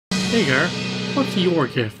Hey Gar, what's your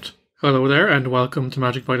gift? Hello there and welcome to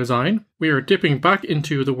Magic by Design. We are dipping back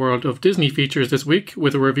into the world of Disney features this week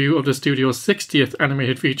with a review of the studio's 60th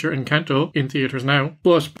animated feature Encanto in theatres now.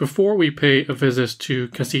 But before we pay a visit to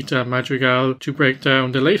Casita Madrigal to break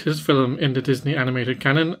down the latest film in the Disney animated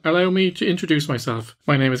canon, allow me to introduce myself.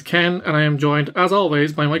 My name is Ken and I am joined as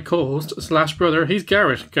always by my co-host / brother, he's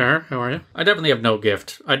Garrett. Gar, how are you? I definitely have no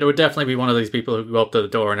gift. I would definitely be one of these people who go up to the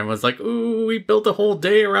door and everyone's like, ooh, we built a whole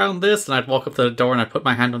day around this, and I'd walk up to the door and I'd put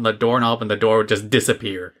my hand on the doorknob and the door would just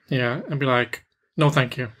disappear. Yeah, and be like, no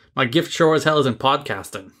thank you. My gift sure as hell isn't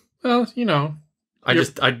podcasting. Well, you know. I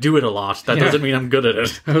do it a lot. That doesn't mean I'm good at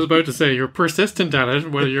it. I was about to say, you're persistent at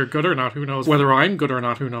it. Whether you're good or not, who knows? Whether I'm good or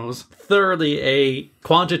not, who knows? Thoroughly a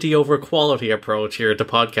quantity over quality approach here to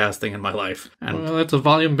podcasting in my life. And well, it's a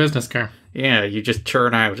volume business, Gar. yeah, you just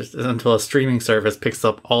churn out until a streaming service picks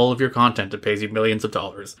up all of your content and pays you millions of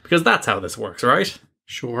dollars. Because that's how this works, right?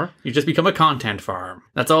 Sure. You just become a content farm.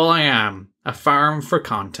 That's all I am. A farm for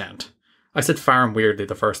content. I said farm weirdly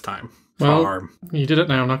the first time. Farm. Well, you did it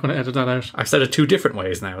now. I'm not going to edit that out. I've said it two different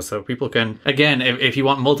ways now, so people can... Again, if you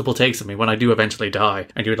want multiple takes of me when I do eventually die,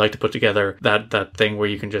 and you would like to put together that thing where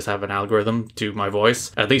you can just have an algorithm do my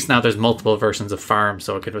voice, at least now there's multiple versions of farm,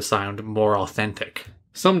 so it could sound more authentic.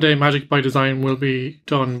 Someday Magic by Design will be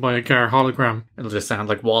done by a Gar hologram. It'll just sound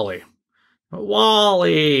like Wally.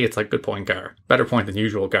 Wally! It's like, good point, Gar. Better point than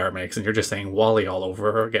usual Gar makes, and you're just saying Wally all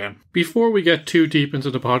over again. Before we get too deep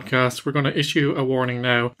into the podcast, we're going to issue a warning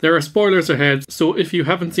now. There are spoilers ahead, so if you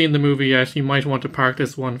haven't seen the movie yet, you might want to park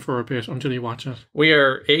this one for a bit until you watch it. We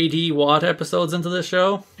are 80 what episodes into this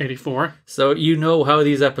show? 84. So you know how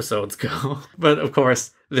these episodes go. But of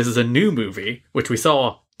course, this is a new movie, which we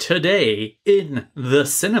saw today in the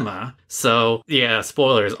cinema. So yeah,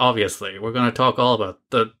 spoilers, obviously. We're going to talk all about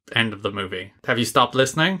the end of the movie. Have you stopped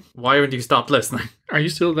listening? Why haven't you stopped listening? Are you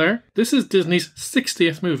still there? This is Disney's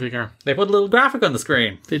 60th movie, Gar. They put a little graphic on the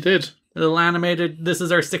screen. They did. A little animated, this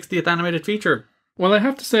is our 60th animated feature. Well, I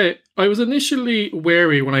have to say, I was initially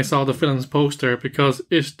wary when I saw the film's poster because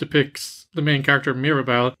it depicts the main character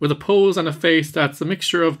Mirabel with a pose and a face that's a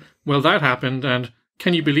mixture of, well, that happened, and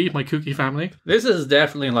can you believe my kooky family? This is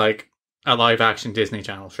definitely like a live-action Disney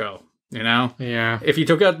Channel show, you know? Yeah. If you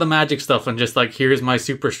took out the magic stuff and just like, here's my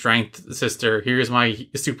super strength sister, here's my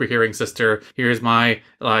super hearing sister, here's my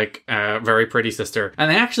like very pretty sister. And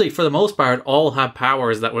they actually, for the most part, all have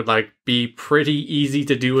powers that would like be pretty easy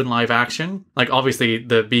to do in live action. Like obviously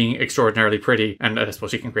the being extraordinarily pretty, and I suppose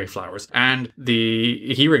she can create flowers. And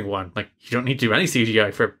the hearing one, like you don't need to do any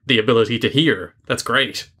CGI for the ability to hear. That's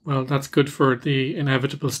great. Well, that's good for the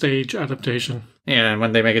inevitable stage adaptation. Yeah, and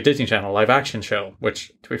when they make a Disney Channel live action show,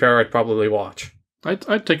 which to be fair, I'd probably watch.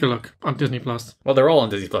 I'd take a look on Disney Plus. Well, they're all on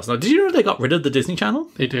Disney Plus now. Did you know they got rid of the Disney Channel?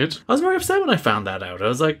 They did. I was very upset when I found that out. I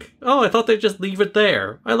was like, oh, I thought they'd just leave it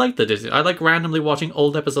there. I like the Disney. I like randomly watching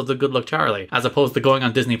old episodes of Good Luck Charlie, as opposed to going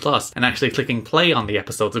on Disney Plus and actually clicking play on the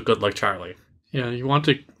episodes of Good Luck Charlie. Yeah, you want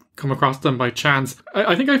to come across them by chance.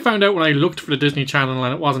 I think I found out when I looked for the Disney Channel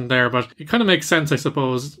and it wasn't there, but it kind of makes sense, I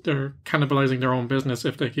suppose. They're cannibalizing their own business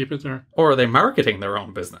if they keep it there. Or are they marketing their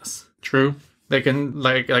own business? True. They can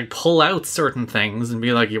like pull out certain things and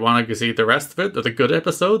be like, you want to see the rest of it, the good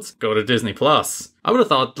episodes? Go to Disney Plus. I would have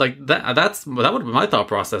thought like that would have been my thought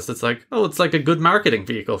process. It's like, oh, it's like a good marketing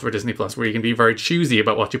vehicle for Disney Plus where you can be very choosy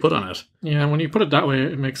about what you put on it. Yeah, when you put it that way,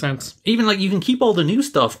 it makes sense. Even like you can keep all the new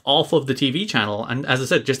stuff off of the TV channel and, as I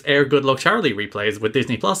said, just air Good Luck Charlie replays with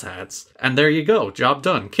Disney Plus ads. And there you go, job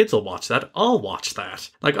done. Kids will watch that. I'll watch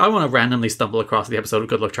that. Like I want to randomly stumble across the episode of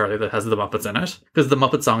Good Luck Charlie that has the Muppets in it, because the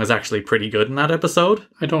Muppet song is actually pretty good in that episode.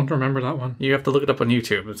 I don't remember that one. You have to look it up on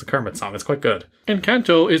YouTube. It's a Kermit song. It's quite good.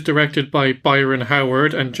 Encanto is directed by Byron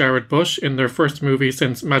Howard and Jared Bush in their first movie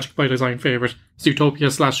since Magic by Design favourite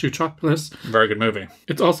Zootopia/Zootropolis. Very good movie.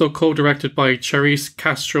 It's also co-directed by Charisse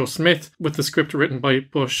Castro-Smith, with the script written by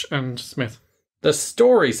Bush and Smith. The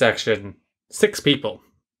story section, 6 people.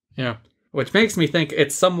 Yeah. Which makes me think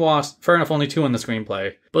it's somewhat, fair enough, only 2 in the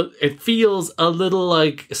screenplay, but it feels a little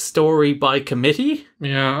like story by committee.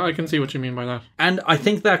 Yeah, I can see what you mean by that. And I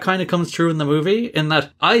think that kind of comes true in the movie, in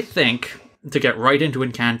that I think, to get right into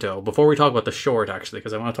Encanto, before we talk about the short actually,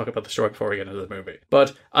 because I want to talk about the short before we get into the movie,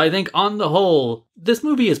 but I think on the whole, this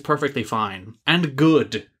movie is perfectly fine and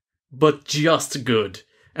good, but just good.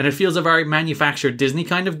 And it feels a very manufactured Disney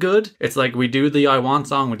kind of good. It's like we do the I Want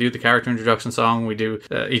song, we do the character introduction song, we do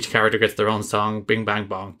each character gets their own song, bing bang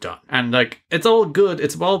bong, done. And like, it's all good,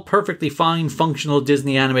 it's all perfectly fine, functional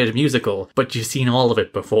Disney animated musical, but you've seen all of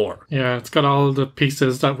it before. Yeah, it's got all the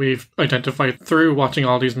pieces that we've identified through watching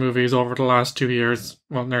all these movies over the last 2 years.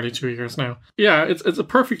 well, nearly 2 years now. Yeah, it's a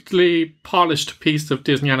perfectly polished piece of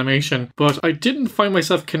Disney animation, but I didn't find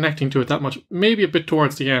myself connecting to it that much. Maybe a bit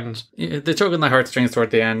towards the end. Yeah, they tug on the heartstrings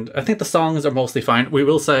toward the end. I think the songs are mostly fine. We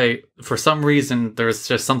will say, for some reason, there's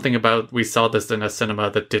just something about, we saw this in a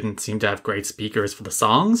cinema that didn't seem to have great speakers for the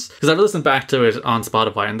songs. Because I've listened back to it on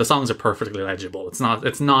Spotify, and the songs are perfectly legible. It's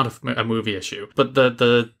not a movie issue. But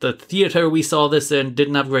the theater we saw this in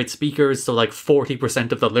didn't have great speakers, so like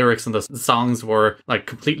 40% of the lyrics in the songs were like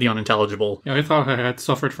completely unintelligible. Yeah, I thought I had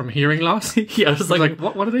suffered from hearing loss. Yeah, I was like,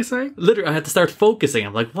 what are they saying? Literally, I had to start focusing.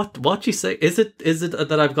 I'm like, what you say? Is it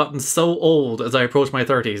that I've gotten so old as I approach my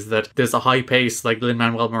 30s that there's a high pace, like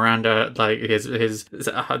Lin-Manuel Miranda, like his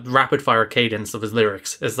rapid fire cadence of his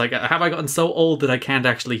lyrics? It's like, have I gotten so old that I can't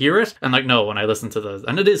actually hear it? And like, no, when I listen to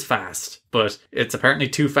and it is fast, but it's apparently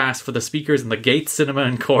too fast for the speakers in the Gates Cinema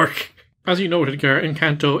in Cork. As you noted, Gar,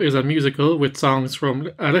 Encanto is a musical with songs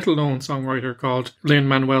from a little-known songwriter called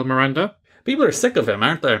Lin-Manuel Miranda. People are sick of him,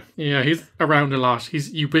 aren't they? Yeah, he's around a lot.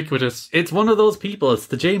 He's ubiquitous. It's one of those people, it's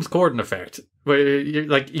the James Corden effect. Where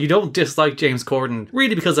you don't dislike James Corden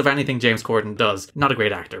really because of anything James Corden does. Not a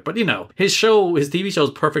great actor, but his TV show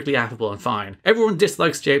is perfectly affable and fine. Everyone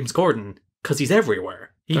dislikes James Corden because he's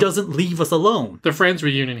everywhere. He doesn't leave us alone. The Friends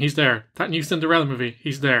reunion, he's there. That new Cinderella movie,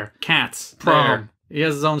 he's there. Cats, Prom. there. He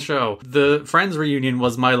has his own show. The Friends reunion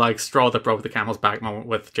was my straw that broke the camel's back moment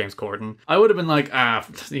with James Corden. I would have been like,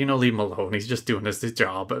 leave him alone. He's just doing his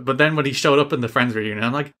job. But then when he showed up in the Friends reunion,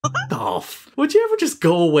 I'm like, fuck off. Would you ever just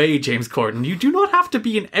go away, James Corden? You do not have to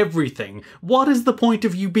be in everything. What is the point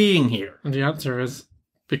of you being here? And the answer is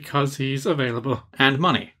because he's available. And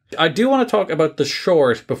money. I do want to talk about the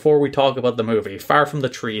short before we talk about the movie. Far From the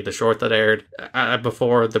Tree, the short that aired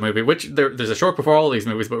before the movie, which there's a short before all these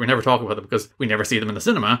movies, but we never talk about them because we never see them in the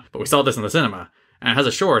cinema, but we saw this in the cinema. And it has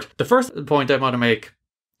a short. The first point I want to make,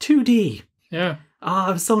 2D. Yeah.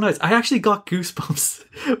 It was so nice. I actually got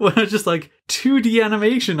goosebumps when I was just like, 2D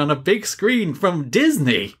animation on a big screen from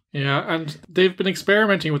Disney. Yeah, and they've been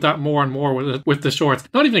experimenting with that more and more with the shorts.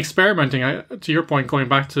 Not even experimenting, to your point, going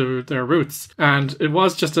back to their roots. And it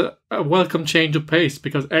was just a welcome change of pace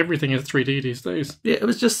because everything is 3D these days. Yeah, it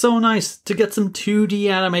was just so nice to get some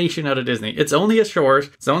 2D animation out of Disney. It's only a short.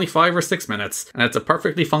 It's only 5 or 6 minutes. And it's a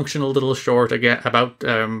perfectly functional little short again about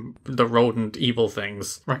the rodent evil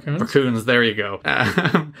things. Raccoons, there you go.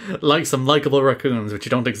 Like some likable raccoons, which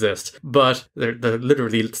don't exist. But they're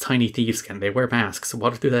literally tiny thieves, Ken. They wear masks.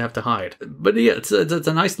 What do they have to hide? But yeah, it's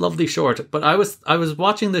a nice, lovely short. But I was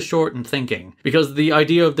watching the short and thinking, because the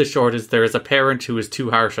idea of the short is there is a parent who is too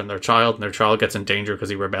harsh on their child, and their child gets in danger because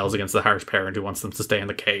he rebels against the harsh parent who wants them to stay in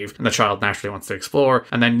the cave, and the child naturally wants to explore.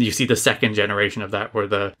 And then you see the second generation of that, where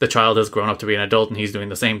the child has grown up to be an adult and he's doing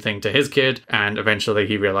the same thing to his kid, and eventually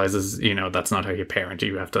he realizes, that's not how you parent.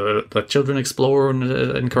 You have to let children explore and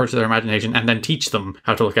encourage their imagination, and then teach them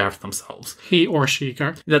how to look after themselves. He or she,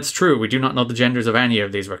 Gar. That's true. We do not know the genders of any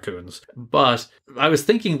of these raccoons. But I was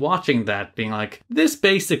thinking, watching that, being like, this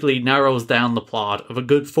basically narrows down the plot of a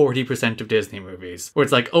good 40% of Disney movies, where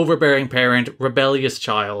it's like overbearing parent, rebellious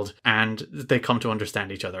child, and they come to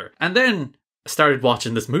understand each other. And then I started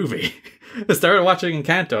watching this movie. I started watching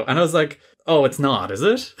Encanto, and I was like, oh, it's not, is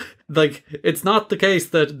it? Like, it's not the case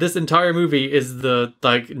that this entire movie is the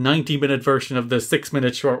 90-minute version of the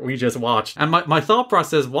 6-minute short we just watched. And my thought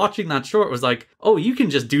process watching that short was like, oh, you can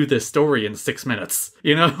just do this story in 6 minutes.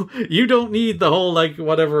 You don't need the whole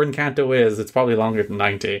whatever Encanto is. It's probably longer than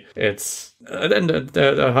 90. It's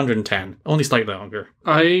 110, only slightly longer.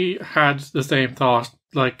 I had the same thought.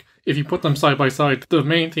 If you put them side by side, the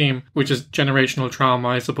main theme, which is generational trauma,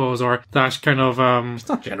 I suppose, or that kind of... It's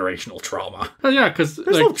not generational trauma. Well, yeah, because...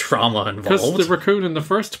 There's no trauma involved. Because the raccoon in the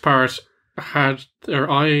first part had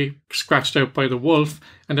their eye scratched out by the wolf,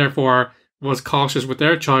 and therefore was cautious with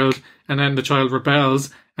their child, and then the child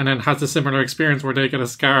rebels, and then has a similar experience where they get a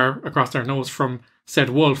scar across their nose from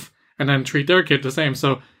said wolf, and then treat their kid the same.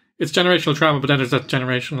 So... it's generational trauma, but then there's that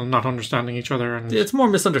generational not understanding each other. And it's more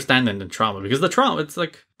misunderstanding than trauma, because the trauma, it's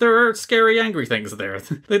like, there are scary, angry things there.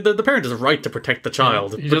 The parent is right to protect the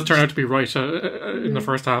child. He does turn out to be right in the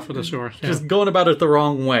first half of the short. Yeah. Just going about it the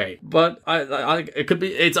wrong way. But it could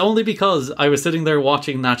be, it's only because I was sitting there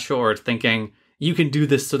watching that short thinking, you can do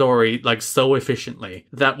this story so efficiently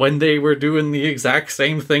that when they were doing the exact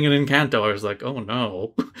same thing in Encanto, I was like, oh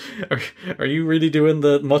no, are you really doing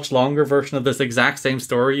the much longer version of this exact same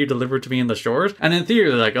story you delivered to me in the short? And in theory,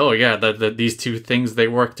 they're like, oh yeah, these two things, they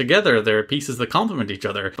work together. They're pieces that complement each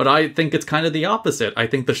other. But I think it's kind of the opposite. I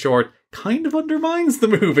think the short kind of undermines the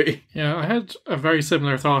movie. Yeah, I had a very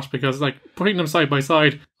similar thought because putting them side by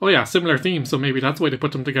side, oh yeah, similar themes, so maybe that's why they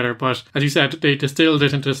put them together. But as you said, they distilled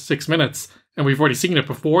it into 6 minutes. and we've already seen it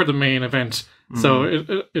before the main event. So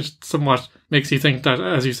it somewhat makes you think that,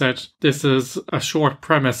 as you said, this is a short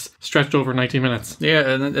premise stretched over 90 minutes. Yeah,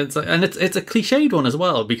 and it's a cliched one as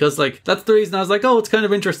well, because like that's the reason I was like, oh, it's kind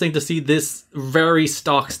of interesting to see this very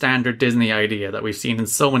stock standard Disney idea that we've seen in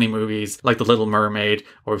so many movies, like The Little Mermaid,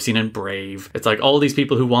 or we've seen in Brave. It's like all these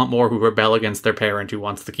people who want more, who rebel against their parent, who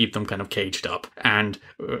wants to keep them kind of caged up, and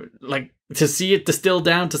like to see it distilled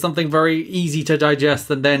down to something very easy to digest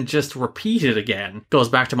and then just repeat it again goes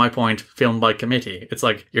back to my point, film by committee. It's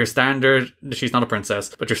like your standard, she's not a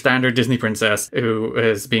princess, but your standard Disney princess who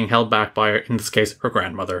is being held back by, in this case, her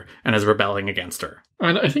grandmother, and is rebelling against her.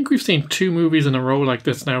 And I think we've seen 2 movies in a row like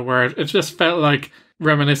this now where it just felt like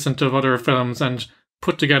reminiscent of other films and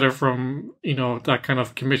put together from, that kind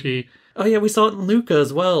of committee. Oh yeah, we saw it in Luca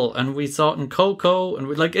as well, and we saw it in Coco,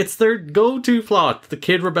 and it's their go-to plot. The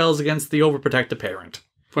kid rebels against the overprotective parent.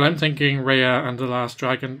 But I'm thinking Raya and the Last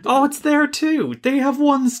Dragon. Oh, it's there too. They have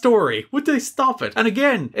one story. Would they stop it? And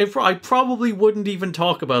again, I probably wouldn't even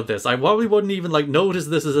talk about this. I probably wouldn't even notice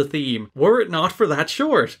this as a theme were it not for that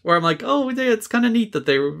short. Where I'm like, oh, it's kind of neat that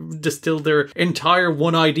they distilled their entire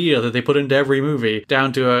one idea that they put into every movie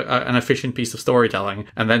down to an efficient piece of storytelling.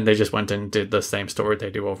 And then they just went and did the same story they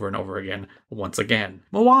do over and over again. Once again.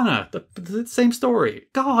 Moana, the same story.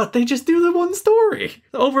 God, they just do the one story.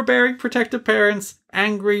 The overbearing protective parents,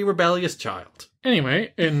 angry, rebellious child.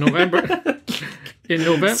 Anyway, in November...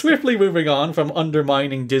 Swiftly moving on from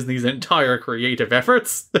undermining Disney's entire creative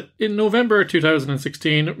efforts. In November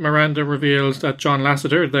 2016, Miranda revealed that John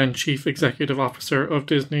Lasseter, then Chief Executive Officer of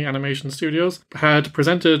Disney Animation Studios, had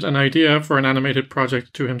presented an idea for an animated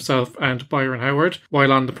project to himself and Byron Howard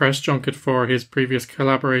while on the press junket for his previous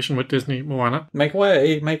collaboration with Disney, Moana. Make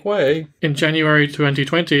way, make way. In January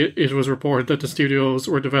 2020, it was reported that the studios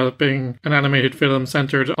were developing an animated film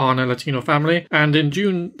centered on a Latino family, and in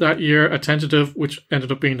June that year, a tentative, which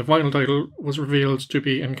ended up being the final title, was revealed to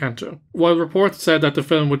be Encanto. While reports said that the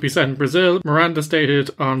film would be set in Brazil, Miranda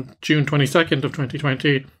stated on June 22nd of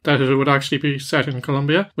 2020 that it would actually be set in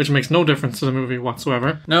Colombia, which makes no difference to the movie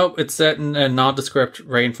whatsoever. Nope, it's set in a nondescript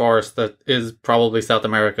rainforest that is probably South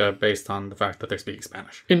America based on the fact that they're speaking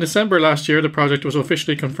Spanish. In December last year, the project was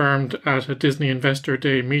officially confirmed at a Disney Investor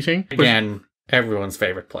Day meeting. Again, everyone's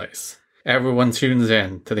favourite place. Everyone tunes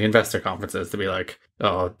in to the investor conferences to be like,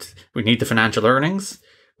 oh, we need the financial earnings.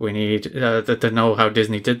 We need to know how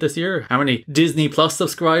Disney did this year. How many Disney Plus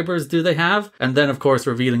subscribers do they have? And then, of course,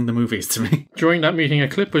 revealing the movies to me. During that meeting, a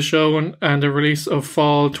clip was shown and a release of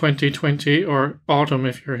Fall 2020, or Autumn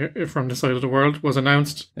if you're from this side of the world, was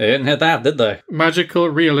announced. They didn't hit that, did they? Magical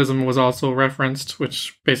realism was also referenced,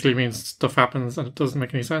 which basically means stuff happens and it doesn't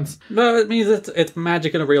make any sense. No, it means it's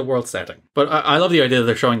magic in a real world setting. But I love the idea that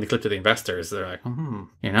they're showing the clip to the investors. They're like,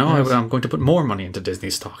 yes. I'm going to put more money into Disney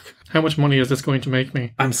stock. How much money is this going to make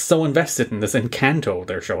me? I'm so invested in this Encanto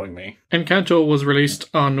they're showing me. Encanto was released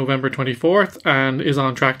on November 24th and is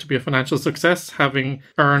on track to be a financial success, having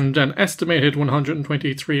earned an estimated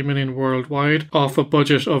 123 million worldwide off a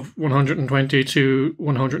budget of 120 to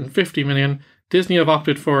 150 million. Disney have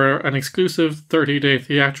opted for an exclusive 30-day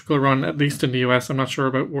theatrical run, at least in the US, I'm not sure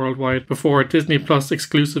about worldwide, before Disney Plus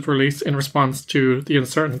exclusive release in response to the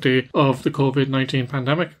uncertainty of the COVID-19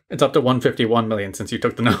 pandemic. It's up to 151 million since you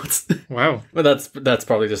took the notes. Wow. But that's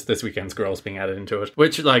probably just this weekend's gross being added into it,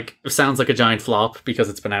 which sounds like a giant flop because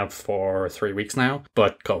it's been out for 3 weeks now,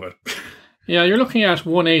 but COVID. Yeah, you're looking at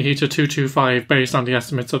 180 to 225 based on the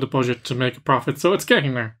estimates of the budget to make a profit, so it's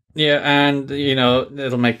getting there. Yeah, and,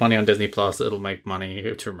 it'll make money on Disney Plus, it'll make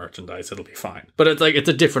money through merchandise, it'll be fine. But it's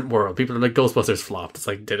a different world. People are like, Ghostbusters flopped. It's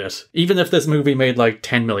like, did it? Even if this movie made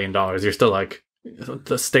 $10 million, you're still like,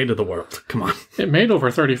 the state of the world. Come on. It made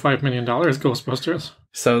over $35 million, Ghostbusters.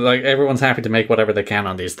 So, everyone's happy to make whatever they can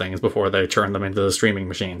on these things before they churn them into the streaming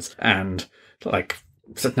machines. And,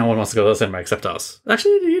 no one wants to go to the cinema except us.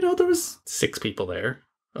 Actually, there was 6 people there,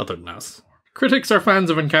 other than us. Critics are fans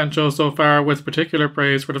of Encanto so far, with particular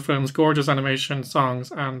praise for the film's gorgeous animation,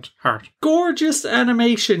 songs, and heart. Gorgeous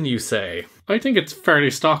animation, you say? I think it's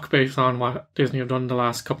fairly stock based on what Disney have done in the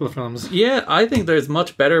last couple of films. Yeah, I think there's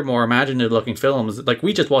much better, more imaginative looking films.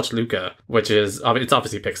 We just watched Luca, which is, it's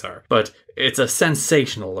obviously Pixar, but it's a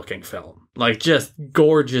sensational looking film. Just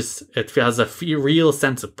gorgeous. It has a real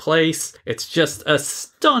sense of place. It's just a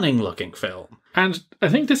stunning looking film. And I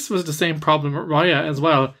think this was the same problem with Raya as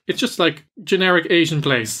well. It's just generic Asian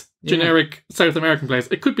place, generic South American place.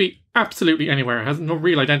 It could be absolutely anywhere. It has no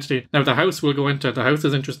real identity. Now, the house we'll go into. The house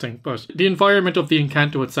is interesting, but the environment of the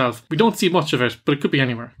Encanto itself, we don't see much of it, but it could be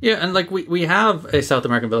anywhere. Yeah, and like we have a South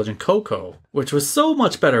American village in Coco, which was so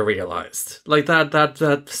much better realized. Like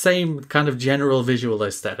that same kind of general visual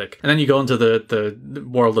aesthetic. And then you go into the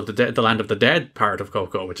world of the dead, the land of the dead part of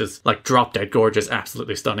Coco, which is like drop dead gorgeous,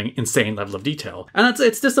 absolutely stunning, insane level of detail. And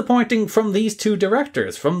it's disappointing from these two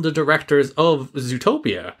directors, from the directors of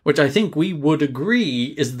Zootopia, which I think we would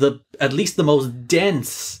agree is at least the most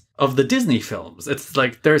dense of the Disney films. It's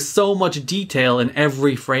like there's so much detail in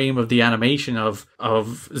every frame of the animation of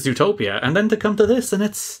Zootopia, and then to come to this and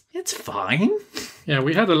it's fine. Yeah,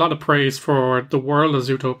 we had a lot of praise for the world of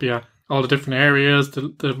Zootopia, all the different areas,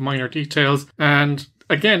 the minor details, and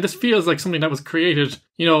again, this feels like something that was created.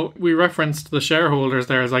 You know, we referenced the shareholders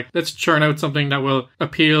there as like, let's churn out something that will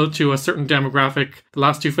appeal to a certain demographic. The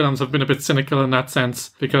last two films have been a bit cynical in that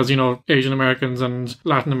sense because, you know, Asian Americans and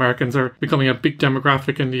Latin Americans are becoming a big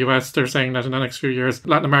demographic in the US. They're saying that in the next few years,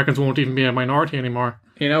 Latin Americans won't even be a minority anymore.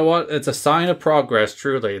 You know what? It's a sign of progress,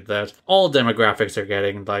 truly, that all demographics are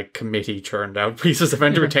getting like committee churned out pieces of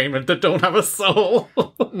entertainment that don't have a soul.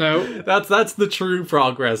 No. That's the true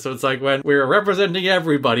progress. So it's like when we're representing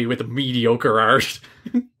everybody with mediocre art.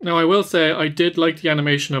 Now, I will say I did like the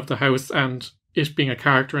animation of the house and it being a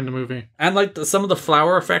character in the movie. And like some of the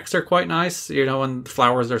flower effects are quite nice, you know, and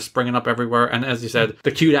flowers are springing up everywhere. And as you said,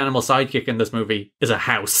 the cute animal sidekick in this movie is a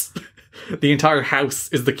house. The entire house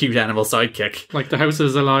is the cute animal sidekick. Like the house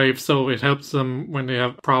is alive, so it helps them when they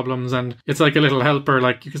have problems, and it's like a little helper.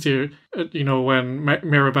 Like you can see, you know, when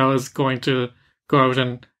Mirabelle is going to go out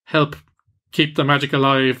and help keep the magic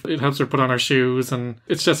alive, it helps her put on her shoes, and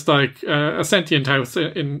it's just like a sentient house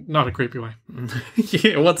in not a creepy way.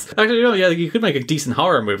 Yeah, actually, you know, yeah, you could make a decent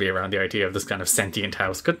horror movie around the idea of this kind of sentient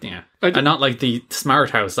house, couldn't you? And not like the smart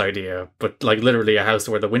house idea, but like literally a house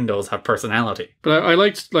where the windows have personality. But I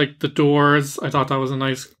liked like the doors. I thought that was a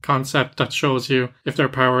nice concept that shows you if their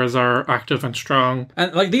powers are active and strong.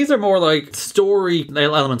 And like these are more like story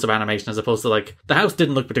elements of animation as opposed to like the house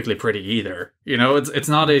didn't look particularly pretty either. You know, it's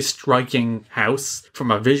not a striking house from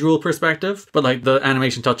a visual perspective, but like the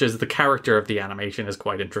animation touches, the character of the animation is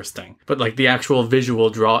quite interesting. But like the actual visual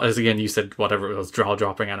draw, as again you said, whatever it was, draw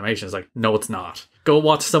dropping animation is like, no, it's not. Go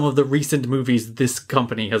watch some of the recent movies this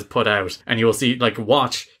company has put out and you will see, like,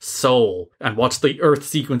 watch Soul and watch the Earth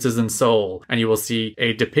sequences in Soul and you will see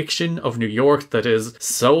a depiction of New York that is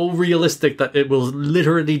so realistic that it will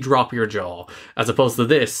literally drop your jaw, as opposed to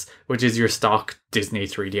this, which is your stock Disney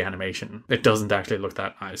 3D animation. It doesn't actually look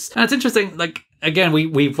that nice. And it's interesting, like, again,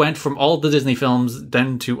 we went from all the Disney films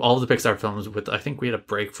then to all the Pixar films with, I think we had a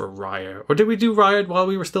break for Raya. Or did we do Raya while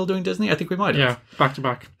we were still doing Disney? I think we might have. Yeah, back to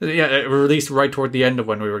back. Yeah, it released right toward the end of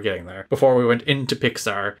when we were getting there, before we went into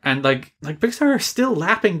Pixar. And like Pixar are still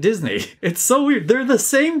lapping Disney. It's so weird. They're the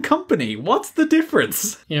same company. What's the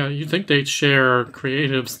difference? Yeah, you'd think they'd share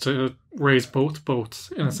creatives to raise both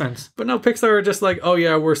boats, in a sense. But no, Pixar are just like, oh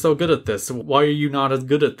yeah, we're so good at this. Why are you not as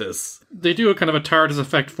good at this? They do a kind of a TARDIS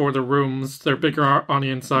effect for the rooms. They're bigger on the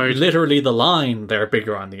inside. Literally the line, they're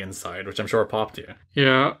bigger on the inside, which I'm sure popped you.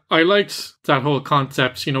 Yeah, I liked that whole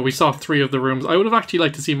concept. You know, we saw 3 of the rooms. I would have actually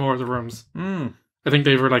liked to see more of the rooms. I think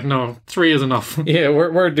they were like, no, 3 is enough. Yeah,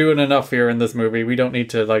 we're doing enough here in this movie. We don't need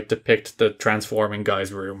to like depict the transforming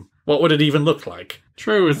guy's room. What would it even look like?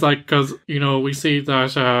 True, it's like, because, you know, we see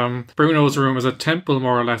that Bruno's room is a temple,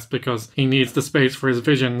 more or less, because he needs the space for his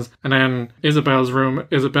visions. And then Isabel's room,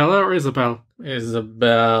 Isabella or Isabel?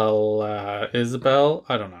 Isabel,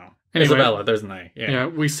 I don't know. Anyway, Isabella, there's an A. Yeah,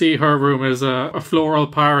 we see her room as a floral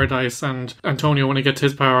paradise, and Antonio, when he gets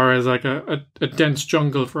his power, is like a dense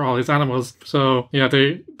jungle for all his animals. So yeah,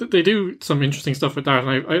 they do some interesting stuff with that,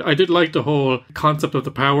 and I did like the whole concept of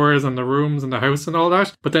the powers and the rooms and the house and all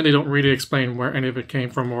that. But then they don't really explain where any of it came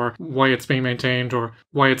from, or why it's being maintained, or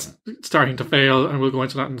why it's starting to fail. And we'll go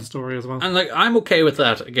into that in the story as well. And like, I'm okay with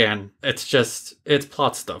that. Again, it's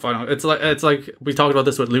plot stuff. I don't know. It's like we talked about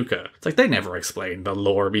this with Luca. It's like they never explain the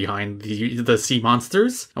lore behind the sea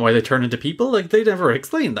monsters and why they turn into people. Like, they never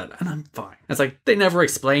explain that, and I'm fine. It's like they never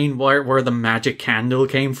explain where the magic candle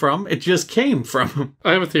came from. It just came from.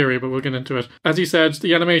 I have a theory, but we'll get into it. As you said,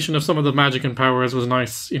 the animation of some of the magic and powers was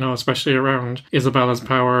nice, you know, especially around Isabella's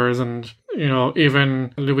powers, and you know,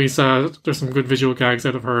 even Luisa, there's some good visual gags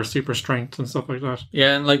out of her super strength and stuff like that.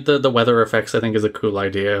 Yeah, and like the weather effects, I think, is a cool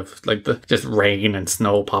idea of like the just rain and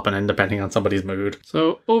snow popping in depending on somebody's mood.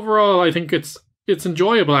 So overall, I think it's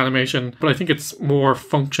enjoyable animation, but I think it's more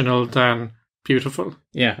functional than beautiful.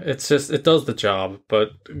 Yeah, it's just, it does the job,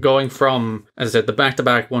 but going from, as I said, the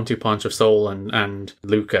back-to-back 1-2 punch of Soul and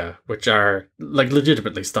Luca, which are like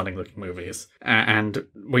legitimately stunning looking movies, and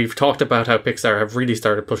we've talked about how Pixar have really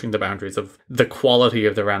started pushing the boundaries of the quality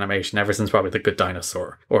of their animation ever since probably The Good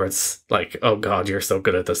Dinosaur, or it's like, oh god, you're so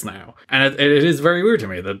good at this now. And it is very weird to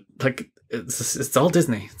me that, like, it's all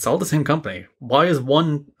Disney. It's all the same company. Why is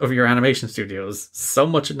one of your animation studios so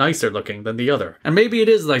much nicer looking than the other? And maybe it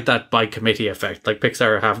is like that by committee effect. Like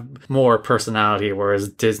Pixar have more personality, whereas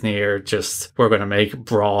Disney are just, we're going to make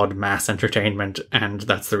broad mass entertainment, and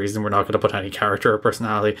that's the reason we're not going to put any character or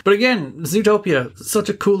personality. But again, Zootopia, such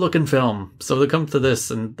a cool looking film. So they come to this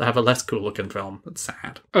and have a less cool looking film. It's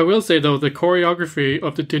sad. I will say though, the choreography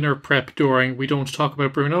of the dinner prep during We Don't Talk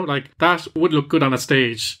About Bruno, like that would look good on a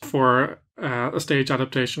stage for a stage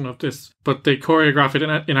adaptation of this, but they choreograph it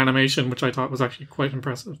in animation, which I thought was actually quite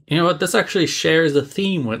impressive. You know what? This actually shares a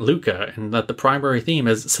theme with Luca, in that the primary theme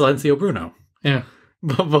is Silencio Bruno. Yeah.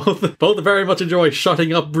 Both very much enjoy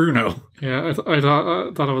shutting up Bruno. Yeah, I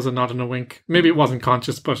thought it was a nod and a wink. Maybe it wasn't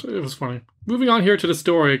conscious, but it was funny. Moving on here to the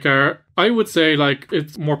story, Gar, I would say like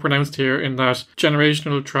it's more pronounced here in that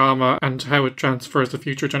generational trauma and how it transfers to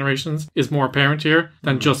future generations is more apparent here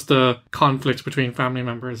than just the conflict between family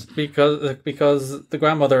members. Because the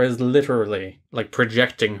grandmother is literally like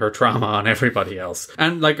projecting her trauma on everybody else.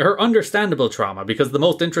 And like her understandable trauma, because the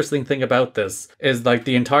most interesting thing about this is like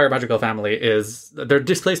the entire Madrigal family is they're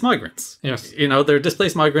displaced migrants. Yes. You know, they're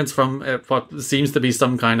displaced migrants from what seems to be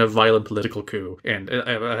some kind of violent political coup. And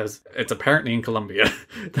it's apparently in Colombia.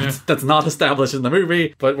 That's not established in the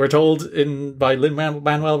movie, but we're told by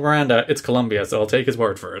Lin-Manuel Miranda it's Colombia, so I'll take his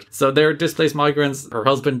word for it. So they're displaced migrants. Her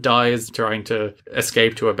husband dies trying to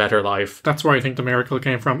escape to a better life. That's where I think the miracle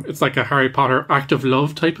came from. It's like a Harry Potter act of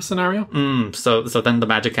love type of scenario. So then the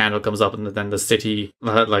magic candle comes up, and then the city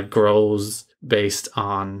like grows based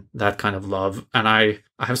on that kind of love. And I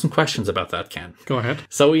have some questions about that, Ken. Go ahead.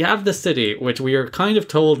 So we have the city, which we are kind of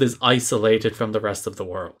told is isolated from the rest of the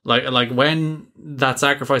world. Like when that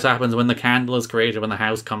sacrifice happens, when the candle is created, when the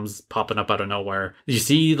house comes popping up out of nowhere, you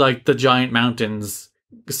see like the giant mountains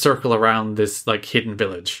circle around this like hidden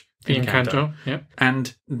village. Encanto, yeah.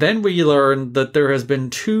 And then we learn that there has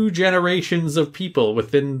been 2 generations of people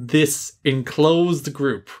within this enclosed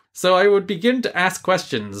group. So I would begin to ask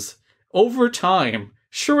questions. Over time,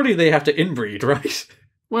 surely they have to inbreed, right?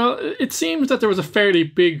 Well, it seems that there was a fairly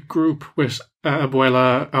big group with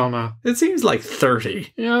Abuela Alma. It seems like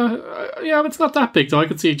 30. Yeah, it's not that big, though. I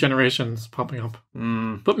could see generations popping up.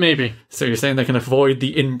 But maybe. So you're saying they can avoid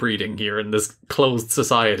the inbreeding here in this closed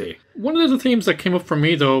society? One of the themes that came up for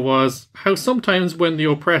me, though, was how sometimes when the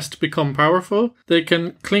oppressed become powerful, they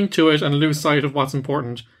can cling to it and lose sight of what's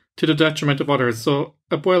important, to the detriment of others. So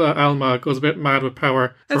Abuela Alma goes a bit mad with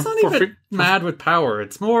power. It's not even mad with power.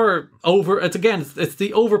 It's more it's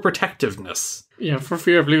the overprotectiveness. Yeah, for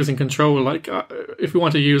fear of losing control. Like, if we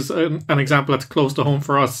want to use an example that's close to home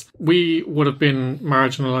for us, we would have been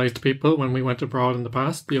marginalised people when we went abroad in the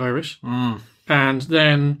past, the Irish. And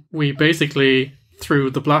then we basically threw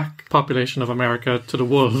the black population of America to the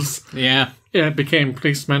wolves. Yeah. It became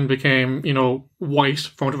policemen, became, white,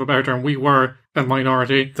 for want of a better term. We were a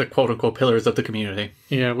minority. The quote-unquote pillars of the community.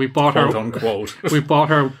 Yeah, we bought quote-unquote. we bought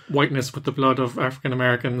our whiteness with the blood of African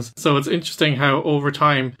Americans. So it's interesting how over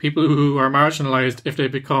time, people who are marginalised, if they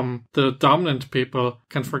become the dominant people,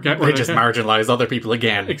 can forget where they just marginalise other people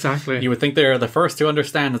again. Exactly. You would think they're the first to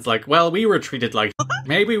understand. It's like, well, we were treated like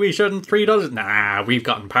maybe we shouldn't treat others. Nah, we've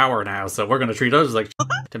gotten power now, so we're going to treat others like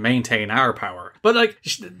to maintain our power. But like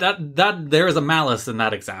that there is a malice in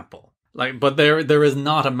that example. But there is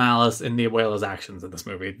not a malice in the Abuela's actions in this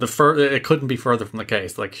movie. It couldn't be further from the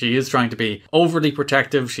case. Like, she is trying to be overly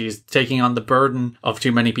protective. She's taking on the burden of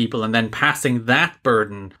too many people and then passing that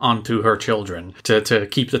burden onto her children to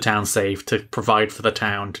keep the town safe, to provide for the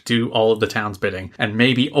town, to do all of the town's bidding, and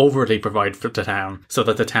maybe overly provide for the town so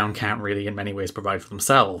that the town can't really in many ways provide for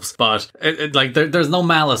themselves. But there's no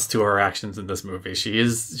malice to her actions in this movie. She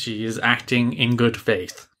is acting in good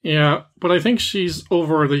faith. Yeah, but I think she's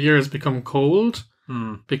over the years become cold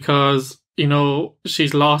because,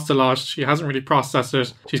 she's lost a lot. She hasn't really processed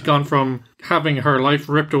it. She's gone from having her life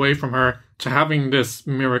ripped away from her to having this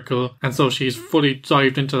miracle. And so she's fully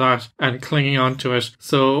dived into that and clinging on to it.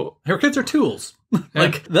 So her kids are tools.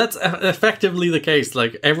 Like, that's effectively the case.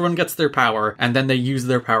 Like, everyone gets their power, and then they use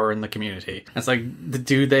their power in the community. It's like,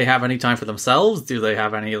 do they have any time for themselves? Do they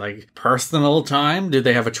have any, like, personal time? Do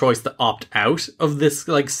they have a choice to opt out of this,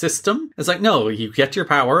 like, system? It's like, no, you get your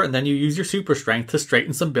power, and then you use your super strength to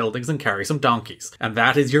straighten some buildings and carry some donkeys. And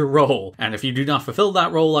that is your role. And if you do not fulfill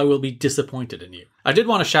that role, I will be disappointed in you. I did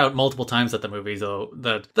want to shout multiple times at the movie, though,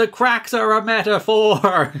 that the cracks are a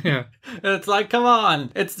metaphor. Yeah. It's like, come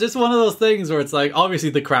on. It's just one of those things where it's like,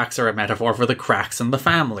 obviously the cracks are a metaphor for the cracks in the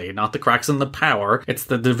family, not the cracks in the power. It's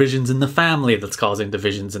the divisions in the family that's causing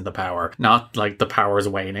divisions in the power, not like the power is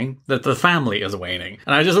waning, that the family is waning.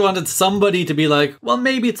 And I just wanted somebody to be like, well,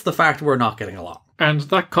 maybe it's the fact we're not getting along. And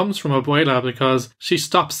that comes from Abuela because she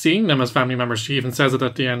stops seeing them as family members. She even says it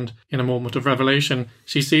at the end in a moment of revelation.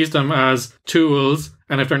 She sees them as tools,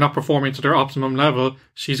 and if they're not performing to their optimum level,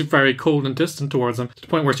 she's very cold and distant towards them, to the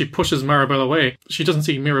point where she pushes Mirabel away. She doesn't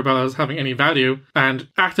see Mirabel as having any value and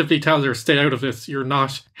actively tells her, stay out of this. You're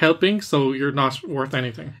not helping, so you're not worth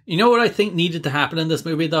anything. You know what I think needed to happen in this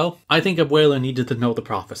movie, though? I think Abuela needed to know the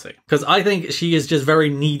prophecy. Because I think she is just very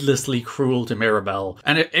needlessly cruel to Mirabel.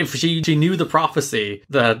 And if she knew the prophecy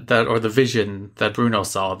that or the vision that Bruno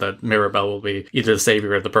saw, that Mirabel will be either the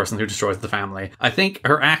savior or the person who destroys the family, I think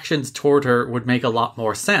her actions toward her would make a lot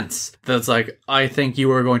more sense. That's like, I think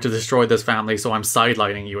you are going to destroy this family, so I'm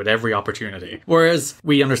sidelining you at every opportunity. Whereas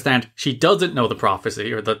we understand she doesn't know the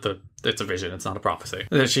prophecy, or that it's a vision, it's not a prophecy.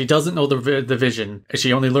 She doesn't know the vision.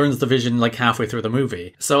 She only learns the vision like halfway through the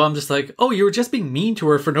movie. So I'm just like, oh, you were just being mean to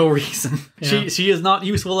her for no reason. Yeah. She is not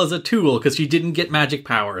useful as a tool because she didn't get magic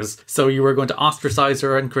powers. So you were going to ostracize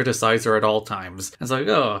her and criticize her at all times. It's like,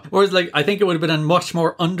 oh. Whereas, like, I think it would have been a much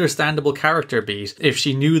more understandable character beat if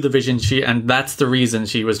she knew the vision, and that's the reason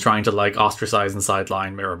she was trying to, like, ostracize and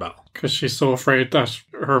sideline Mirabel. Because she's so afraid that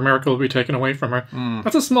her miracle will be taken away from her.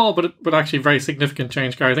 That's a small but actually very significant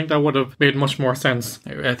change, Gary. I think that would have made much more sense.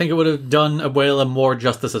 I think it would have done Abuela more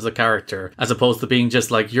justice as a character, as opposed to being just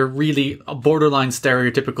like, you're really a borderline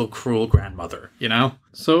stereotypical cruel grandmother, you know?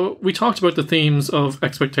 So we talked about the themes of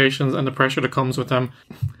expectations and the pressure that comes with them.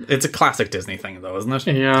 It's a classic Disney thing, though, isn't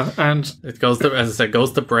it? Yeah, and it goes to, as I said,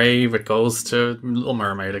 goes to Brave, it goes to Little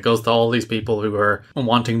Mermaid, it goes to all these people who are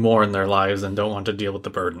wanting more in their lives and don't want to deal with the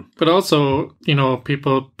burden. But also, you know,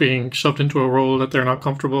 people being shoved into a role that they're not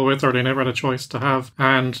comfortable with or they never had a choice to have.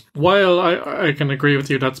 And while I can agree with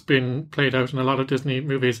you, that's been played out in a lot of Disney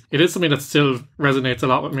movies, it is something that still resonates a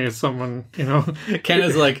lot with me as someone, you know. Ken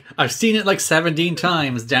is like, I've seen it like 17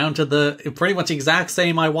 times, down to the pretty much exact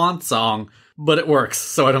same I Want song, but it works,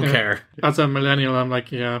 so I don't care. As a millennial, I'm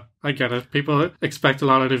like, yeah, I get it. People expect a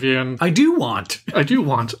lot out of you, and I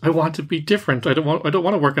want to be different. I don't want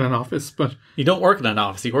to work in an office, but you don't work in an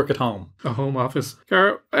office, you work at home. A home office.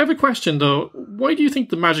 Gar, I have a question though. Why do you think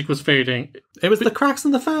the magic was fading? It was the cracks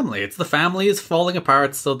in the family. It's the family is falling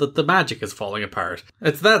apart so that the magic is falling apart.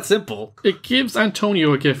 It's that simple. It gives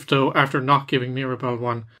Antonio a gift though after not giving Mirabel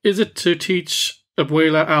one. Is it to teach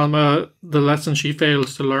Abuela Alma the lesson she failed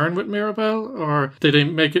to learn with Mirabel, or did they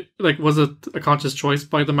make it, like, was it a conscious choice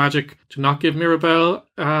by the magic to not give Mirabel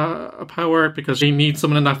a power because she needs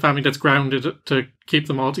someone in that family that's grounded to keep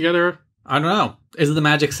them all together? I don't know. Is the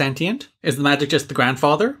magic sentient? Is the magic just the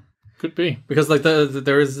grandfather? Could be. Because, like,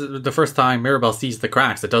 there is the first time Mirabel sees the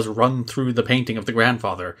cracks, it does run through the painting of the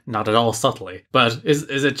grandfather, not at all subtly. But is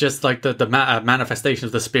it just like the manifestation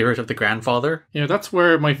of the spirit of the grandfather? Yeah, that's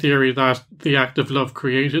where my theory that the act of love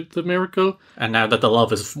created the miracle. And now that the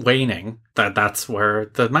love is waning, that's where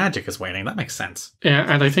the magic is waning. That makes sense.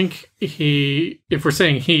 Yeah, and I think if we're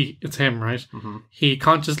saying it's him, right? Mm-hmm. He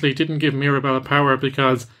consciously didn't give Mirabel a power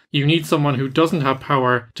because you need someone who doesn't have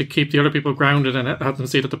power to keep the other people grounded and have them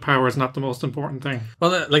see that the power is not the most important thing.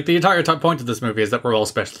 Well, like, the entire point of this movie is that we're all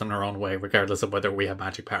special in our own way, regardless of whether we have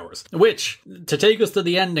magic powers. Which, to take us to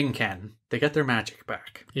the ending, Ken, they get their magic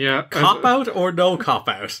back. Yeah. Cop-out or no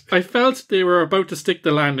cop-out? I felt they were about to stick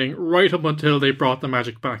the landing right up until they brought the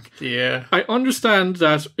magic back. Yeah. I understand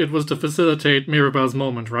that it was to facilitate Mirabel's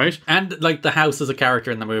moment, right? And, like, the house is a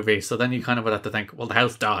character in the movie, so then you kind of would have to think, well, the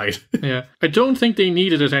house died. Yeah. I don't think they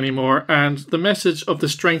needed it anymore, and the message of the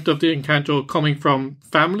strength of the Encanto coming from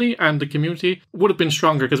family and the community would have been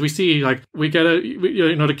stronger, because we see, like,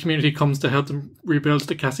 the community comes to help them rebuild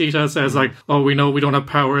the casita, says, like, oh, we know we don't have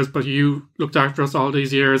powers, but you looked after us all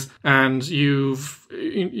these years, and you've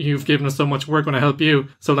given us so much, we're going to help you.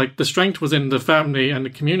 So, like, the strength was in the family and the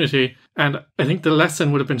community, and I think the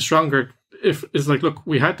lesson would have been stronger if it's like, look,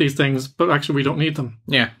 we had these things, but actually we don't need them.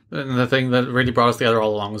 Yeah, and the thing that really brought us together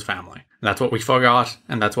all along was family. And that's what we forgot,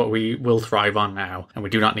 and that's what we will thrive on now. And we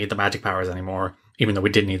do not need the magic powers anymore, even though we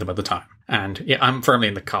did need them at the time. And yeah, I'm firmly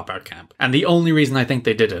in the cop-out camp. And the only reason I think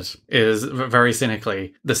they did it is, very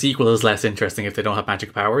cynically, the sequel is less interesting if they don't have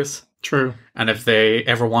magic powers. True. And if they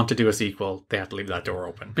ever want to do a sequel, they have to leave that door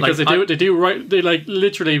open. Because they like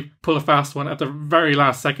literally pull a fast one at the very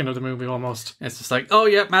last second of the movie almost. It's just like, oh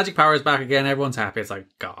yeah, magic power is back again, everyone's happy. It's like,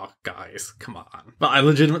 God, guys, come on. But I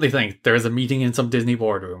legitimately think there is a meeting in some Disney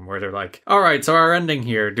boardroom where they're like, alright, so our ending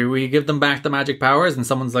here, do we give them back the magic powers? And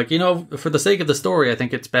someone's like, for the sake of the story, I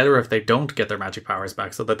think it's better if they don't get their magic powers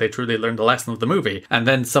back so that they truly learn the lesson of the movie. And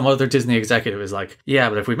then some other Disney executive is like, yeah,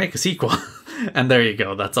 but if we make a sequel... And there you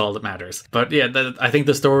go, that's all that matters. But yeah, I think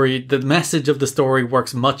the message of the story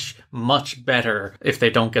works much, much better if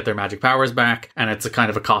they don't get their magic powers back, and it's a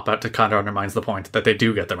kind of a cop-out that kind of undermines the point that they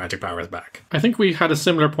do get their magic powers back. I think we had a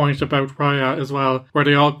similar point about Raya as well, where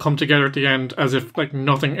they all come together at the end as if like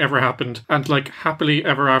nothing ever happened, and like happily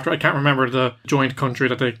ever after. I can't remember the joint country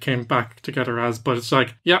that they came back together as, but it's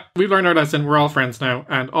like, yeah, we've learned our lesson, we're all friends now,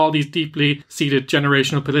 and all these deeply seated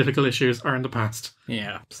generational political issues are in the past.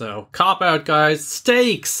 Yeah, so cop-out, guys.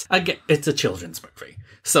 Stakes! Again, it's a children's movie.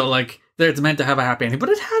 So, like, it's meant to have a happy ending, but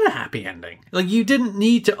it had a happy ending. Like, you didn't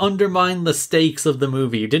need to undermine the stakes of the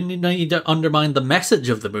movie. You didn't need to undermine the message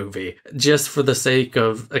of the movie just for the sake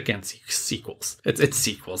of, again, sequels. It's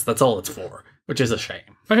sequels. That's all it's for, which is a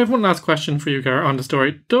shame. I have one last question for you, Gar, on the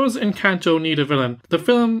story. Does Encanto need a villain? The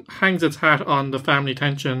film hangs its hat on the family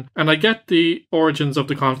tension, and I get the origins of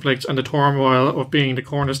the conflict and the turmoil of being the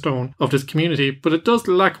cornerstone of this community, but it does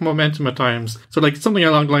lack momentum at times. So, like, something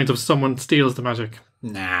along the lines of someone steals the magic.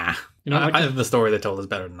 Nah. I think the story they told is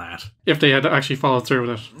better than that. If they had actually followed through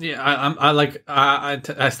with it. Yeah,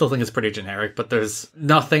 I still think it's pretty generic, but there's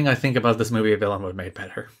nothing I think about this movie a villain would have made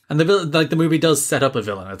better. And the villain, like the movie does set up a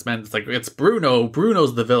villain. It's Bruno.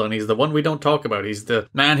 Bruno's the villain. He's the one we don't talk about. He's the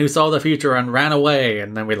man who saw the future and ran away.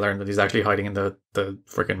 And then we learn that he's actually hiding in the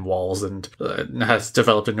freaking walls and has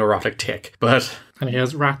developed a neurotic tick. And he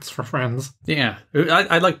has rats for friends. Yeah.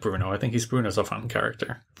 I like Bruno. I think Bruno's a fun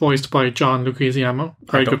character. Voiced by John Leguizamo.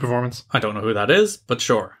 Very good performance. I don't know who that is, but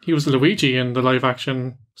sure. He was Luigi in the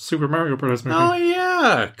live-action Super Mario Bros. Movie. Oh,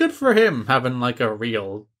 yeah. Good for him, having like a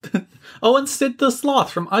real... Oh, and Sid the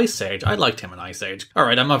Sloth from Ice Age. I liked him in Ice Age. All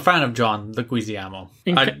right, I'm a fan of John Leguizamo.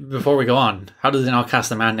 Before we go on, how does they not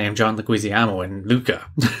cast a man named John Leguizamo in Luca?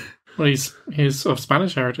 Well, he's of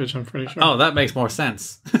Spanish heritage, I'm pretty sure. Oh, that makes more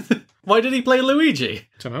sense. Why did he play Luigi?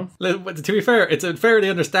 Don't know. To be fair, it's a fairly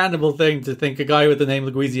understandable thing to think a guy with the name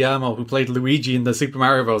Leguizamo who played Luigi in the Super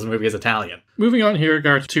Mario Bros. Movie is Italian. Moving on here,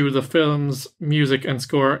 Garth, to the film's music and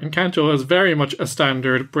score. Encanto is very much a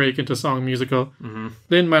standard break into song musical. Mm-hmm.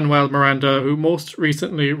 Lin-Manuel Miranda, who most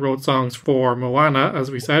recently wrote songs for Moana,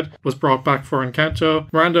 as we said, was brought back for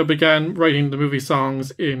Encanto. Miranda began writing the movie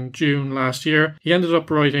songs in June last year. He ended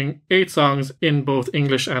up writing 8 songs in both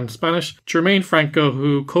English and Spanish. Jermaine Franco,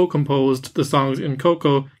 who co-composed the songs in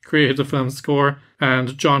Coco, created the film's score,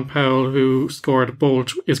 and John Powell, who scored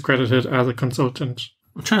Bolt, is credited as a consultant.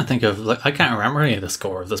 I'm trying to think of, I can't remember any of the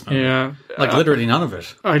score of this movie. Yeah. Literally none of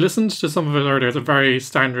it. I listened to some of it earlier. It's a very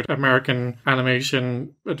standard American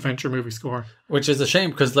animation adventure movie score. Which is a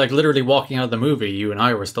shame, because, literally walking out of the movie, you and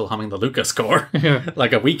I were still humming the Luca score. Yeah.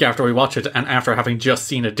 A week after we watched it, and after having just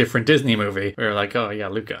seen a different Disney movie, we were like, oh yeah,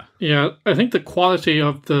 Luca. Yeah, I think the quality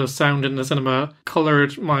of the sound in the cinema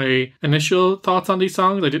coloured my initial thoughts on these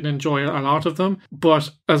songs. I didn't enjoy a lot of them,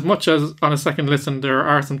 but as much as on a second listen, there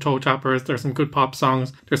are some toe tappers, there's some good pop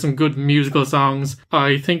songs, there's some good musical songs.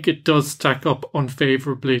 I think it does stack up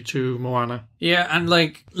unfavourably to Moana. Yeah, and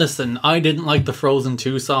listen, I didn't like the Frozen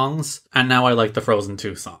 2 songs, and now I like the Frozen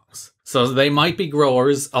 2 songs. So they might be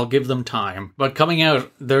growers, I'll give them time. But coming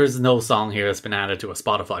out, there's no song here that's been added to a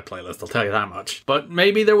Spotify playlist, I'll tell you that much. But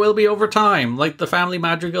maybe there will be over time. Like the Family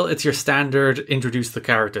Madrigal, it's your standard introduce the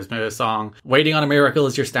characters song. Waiting on a Miracle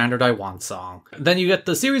is your standard I Want song. Then you get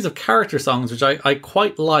the series of character songs, which I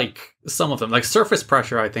quite like. Some of them, like Surface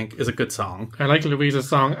Pressure, I think, is a good song. I like Louisa's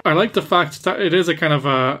song. I like the fact that it is a kind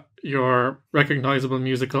of your recognizable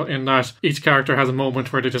musical in that each character has a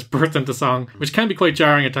moment where they just burst into song, which can be quite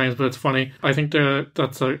jarring at times, but it's funny. I think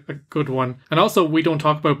that's a good one. And also, we don't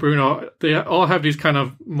talk about Bruno. They all have these kind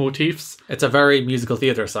of motifs. It's a very musical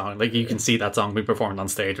theatre song. You can see that song being performed on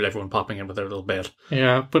stage with everyone popping in with their little bit.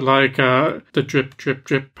 Yeah, but the drip, drip,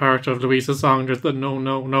 drip part of Louisa's song, there's the no,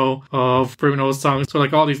 no, no of Bruno's song. So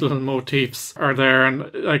all these little motifs are there,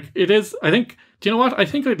 and it is, I think, do you know what? I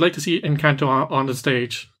think I'd like to see Encanto on the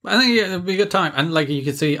stage. I think it'd be a good time. And you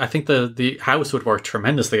can see, I think the house would work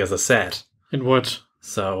tremendously as a set. It would.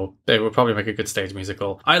 So they would probably make a good stage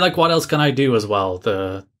musical. I like What Else Can I Do as well.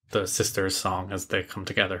 The the sisters' song as they come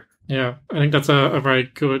together. Yeah, I think that's a very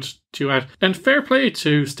good duet. And fair play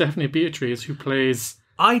to Stephanie Beatriz, who plays...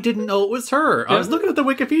 I didn't know it was her. I was looking at the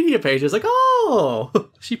Wikipedia page. I was like,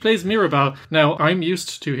 oh! She plays Mirabel. Now, I'm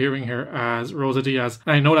used to hearing her as Rosa Diaz.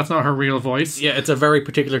 And I know that's not her real voice. Yeah, it's a very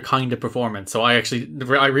particular kind of performance. So I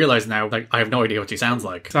realize now, like, I have no idea what she sounds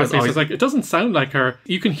like. Exactly. So it's like, it doesn't sound like her.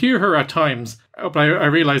 You can hear her at times. But I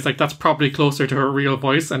realize like that's probably closer to her real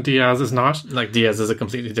voice, and Diaz is not. Like Diaz is a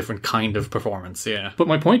completely different kind of performance, yeah. But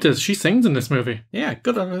my point is, she sings in this movie. Yeah,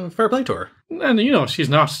 good, fair play to her. And you know, she's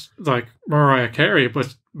not like Mariah Carey,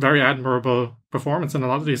 but very admirable performance in a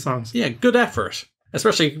lot of these songs. Yeah, good effort.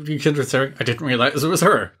 Especially considering I didn't realize it was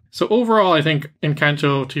her. So overall, I think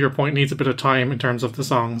Encanto, to your point, needs a bit of time in terms of the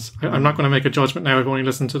songs. I'm not going to make a judgment now. I've only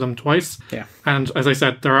listened to them twice. Yeah. And as I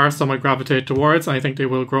said, there are some I gravitate towards, and I think they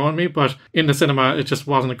will grow on me. But in the cinema, it just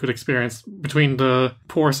wasn't a good experience between the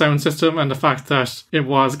poor sound system and the fact that it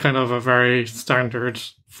was kind of a very standard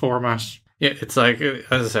format. Yeah, it's like, as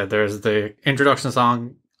I said, there's the introduction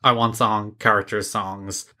song, I want song, characters,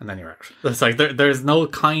 songs, and then you're out. It's like there's no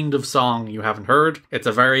kind of song you haven't heard. It's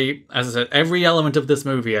a very, as I said, every element of this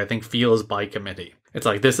movie I think feels by committee. It's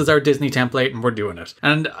like, this is our Disney template and we're doing it.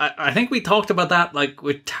 And I think we talked about that like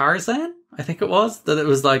with Tarzan. I think it was, that it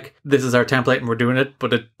was like, this is our template and we're doing it,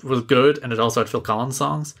 but it was good and it also had Phil Collins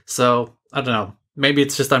songs. So, I don't know. Maybe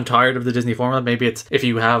it's just I'm tired of the Disney formula. Maybe it's if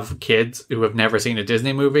you have kids who have never seen a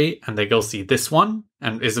Disney movie and they go see this one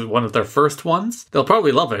and is it one of their first ones, they'll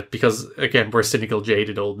probably love it because, again, we're cynical,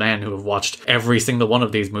 jaded old men who have watched every single one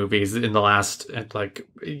of these movies in the last, like,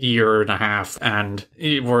 year and a half. And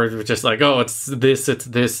we're just like, oh, it's this,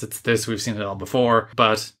 we've seen it all before.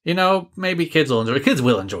 But, you know, maybe kids will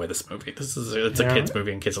enjoy this movie. It's a kids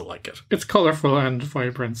movie and kids will like it. It's colourful and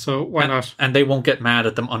vibrant, so why not? And they won't get mad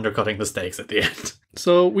at them undercutting the stakes at the end.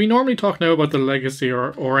 So we normally talk now about the legacy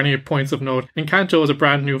or any points of note. Encanto is a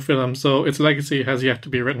brand new film, so its legacy has yet to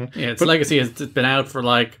be written. Yeah, its legacy has been out for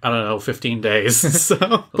like, I don't know, 15 days.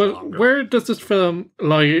 So, but where does this film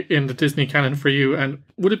lie in the Disney canon for you? And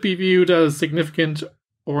would it be viewed as significant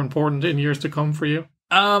or important in years to come for you?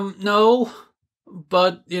 No.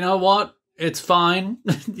 But you know what? It's fine.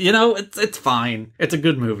 You know, it's fine. It's a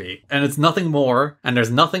good movie. And it's nothing more. And there's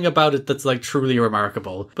nothing about it that's like truly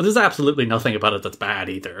remarkable. But there's absolutely nothing about it that's bad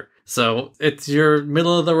either. So it's your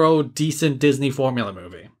middle of the road, decent Disney formula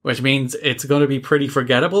movie. Which means it's going to be pretty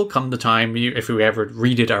forgettable come the time if we ever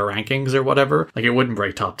redid our rankings or whatever. Like, it wouldn't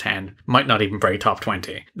break top 10. Might not even break top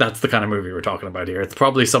 20. That's the kind of movie we're talking about here. It's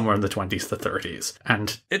probably somewhere in the 20s to 30s.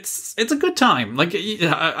 And it's a good time. Like,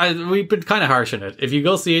 we've been kind of harsh on it. If you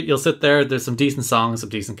go see it, you'll sit there. There's some decent songs, some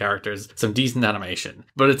decent characters, some decent animation.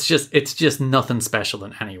 But it's just nothing special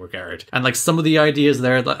in any regard. And like some of the ideas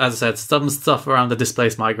there, as I said, some stuff around the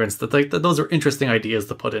displaced migrants, those are interesting ideas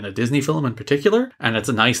to put in a Disney film in particular. And it's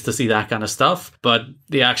nice to see that kind of stuff. But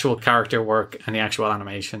the actual character work and the actual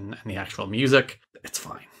animation and the actual music, it's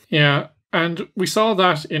fine. Yeah. And we saw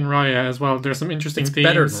that in Raya as well. There's some interesting themes.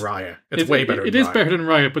 It's better than Raya. It's way better than Raya. It is better than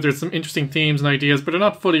Raya, but there's some interesting themes and ideas, but they're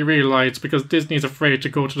not fully realised because Disney's afraid to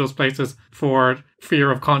go to those places for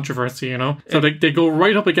fear of controversy, you know? So they go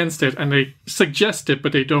right up against it and they suggest it,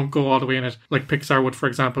 but they don't go all the way in it, like Pixar would, for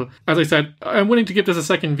example. As I said, I'm willing to give this a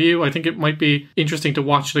second view. I think it might be interesting to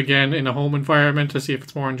watch it again in a home environment to see if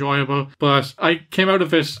it's more enjoyable. But I came out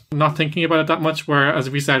of it not thinking about it that much, where, as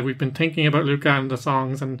we said, we've been thinking about Luca and the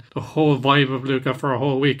songs and the whole vibe of Luca for a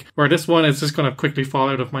whole week, where this one is just going to quickly fall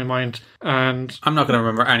out of my mind. And I'm not going to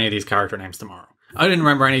remember any of these character names tomorrow. I didn't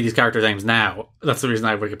remember any of these character names now. That's the reason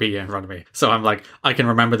I have Wikipedia in front of me. So I'm like, I can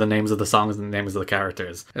remember the names of the songs and the names of the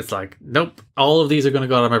characters. It's like, nope. All of these are going to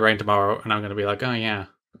go out of my brain tomorrow and I'm going to be like, oh yeah,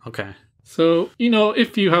 okay. So, you know,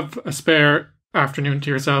 if you have a spare afternoon to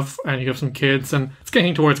yourself and you have some kids and it's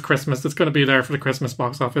getting towards Christmas, it's going to be there for the Christmas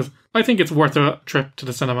box office. I think it's worth a trip to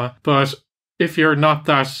the cinema. But if you're not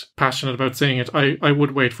that passionate about seeing it, I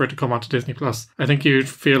would wait for it to come onto Disney Plus. I think you'd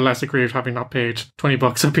feel less aggrieved having not paid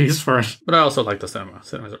 $20 a piece for it. But I also like the cinema.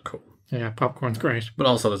 Cinemas are cool. Yeah, popcorn's great. But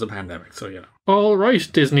also there's a pandemic, so you know. All right,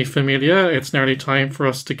 Disney Familia, it's nearly time for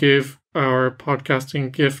us to give our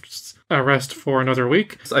podcasting gifts a rest for another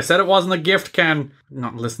week. I said it wasn't a gift, Ken.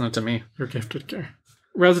 Not listening to me. You're gifted, Gar.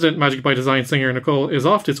 Resident Magic by Design singer Nicole is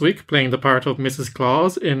off this week, playing the part of Mrs.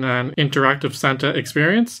 Claus in an interactive Santa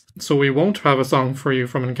experience. So we won't have a song for you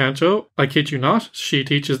from Encanto. I kid you not. She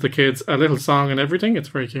teaches the kids a little song and everything. It's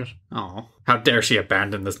very cute. Oh, how dare she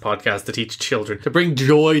abandon this podcast to teach children, to bring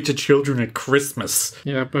joy to children at Christmas.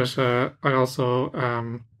 Yeah, but I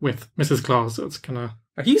also, with Mrs. Claus, so it's kind of...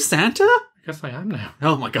 Are you Santa? I guess I am now.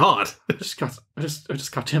 Oh my god. I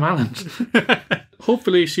just got Tim Allen.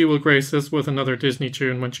 Hopefully she will grace us with another Disney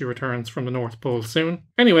tune when she returns from the North Pole soon.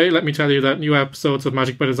 Anyway, let me tell you that new episodes of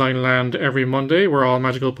Magic by Design land every Monday, where all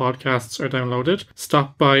magical podcasts are downloaded.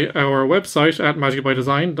 Stop by our website at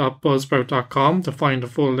magicbydesign.buzzsprout.com to find a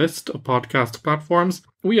full list of podcast platforms.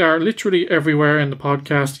 We are literally everywhere in the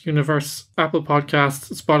podcast universe. Apple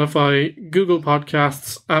Podcasts, Spotify, Google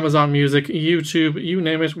Podcasts, Amazon Music, YouTube, you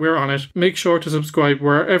name it, we're on it. Make sure to subscribe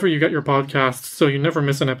wherever you get your podcasts so you never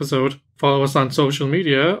miss an episode. Follow us on social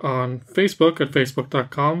media on Facebook at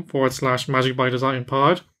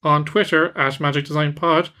facebook.com/magicbydesignpod, on Twitter at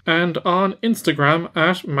magicdesignpod, and on Instagram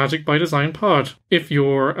at magicbydesignpod. If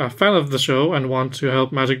you're a fan of the show and want to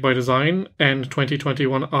help Magic by Design end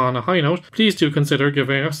 2021 on a high note, please do consider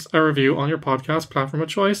giving us a review on your podcast platform of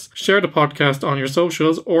choice, share the podcast on your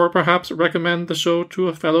socials, or perhaps recommend the show to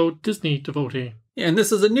a fellow Disney devotee. Yeah, and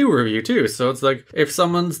this is a new review too, so it's like, if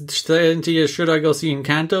someone's saying to you, should I go see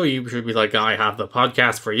Encanto, you should be like, I have the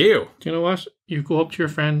podcast for you. Do you know what? You go up to your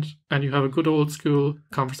friend and you have a good old school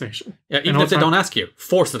conversation. Yeah, even if they don't ask you,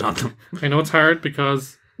 force it on them. I know it's hard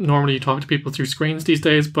because normally you talk to people through screens these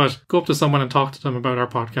days, but go up to someone and talk to them about our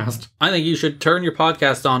podcast. I think you should turn your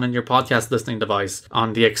podcast on in your podcast listening device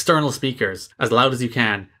on the external speakers as loud as you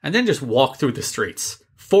can, and then just walk through the streets,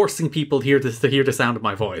 forcing people to hear the sound of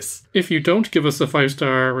my voice. If you don't give us a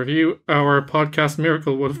 5-star review, our podcast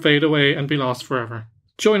miracle will fade away and be lost forever.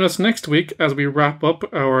 Join us next week as we wrap up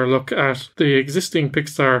our look at the existing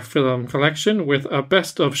Pixar film collection with a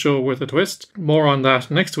best of show with a twist. More on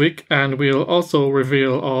that next week, and we'll also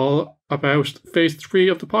reveal all about phase 3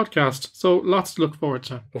 of the podcast, so lots to look forward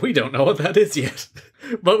to. We don't know what that is yet,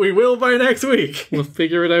 but we will by next week. We'll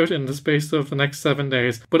figure it out in the space of the next 7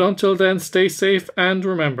 days. But until then, stay safe, and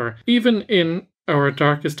remember, even in our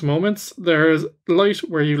darkest moments, there's light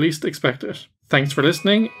where you least expect it. Thanks for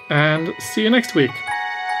listening, and see you next week.